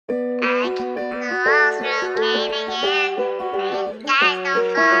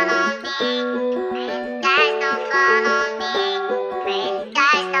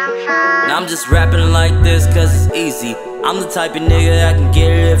just rapping like this cause it's easy. I'm the type of nigga that can get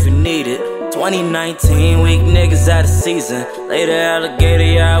it if you need it. 2019, weak niggas out of season. Later alligator,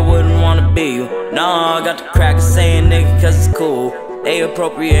 yeah, I wouldn't wanna be you. No, I got the crackers saying nigga cause it's cool. They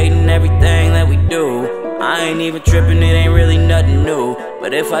appropriating everything that we do. I ain't even tripping, it ain't really nothing new.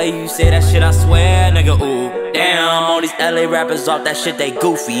 But if I hear you say that shit, I swear, nigga, ooh. Damn, all these LA rappers off that shit, they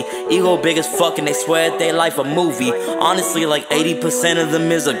goofy. Ego big as fuck and they swear that they life a movie. Honestly, like 80% of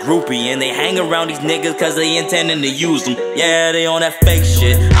them is a groupie. And they hang around these niggas cause they intending to use them. Yeah, they on that fake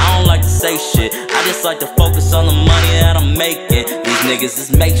shit. I don't like to say shit, I just like to focus on the money that I'm making. These niggas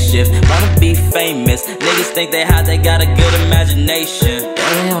is makeshift, wanna be famous. Niggas think they hot, they got a good imagination.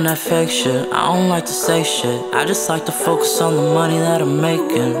 Yeah, they on that fake shit, I don't like to say shit, I just like to focus on the money that I'm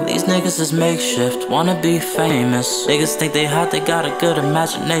making. These niggas is makeshift, wanna be famous. Niggas think they hot, they got a good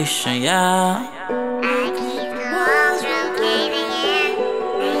imagination, yeah.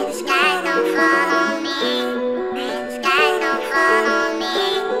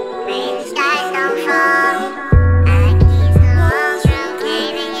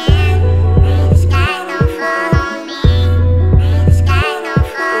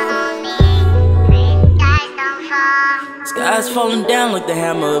 Sky's falling down like the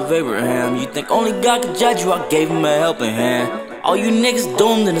hammer of Abraham. You think only God could judge you, I gave him a helping hand. All you niggas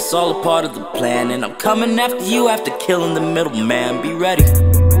doomed and it's all a part of the plan. And I'm coming after you after killing the middleman. Be ready.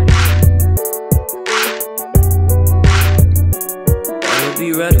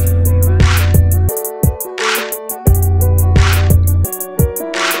 Be ready.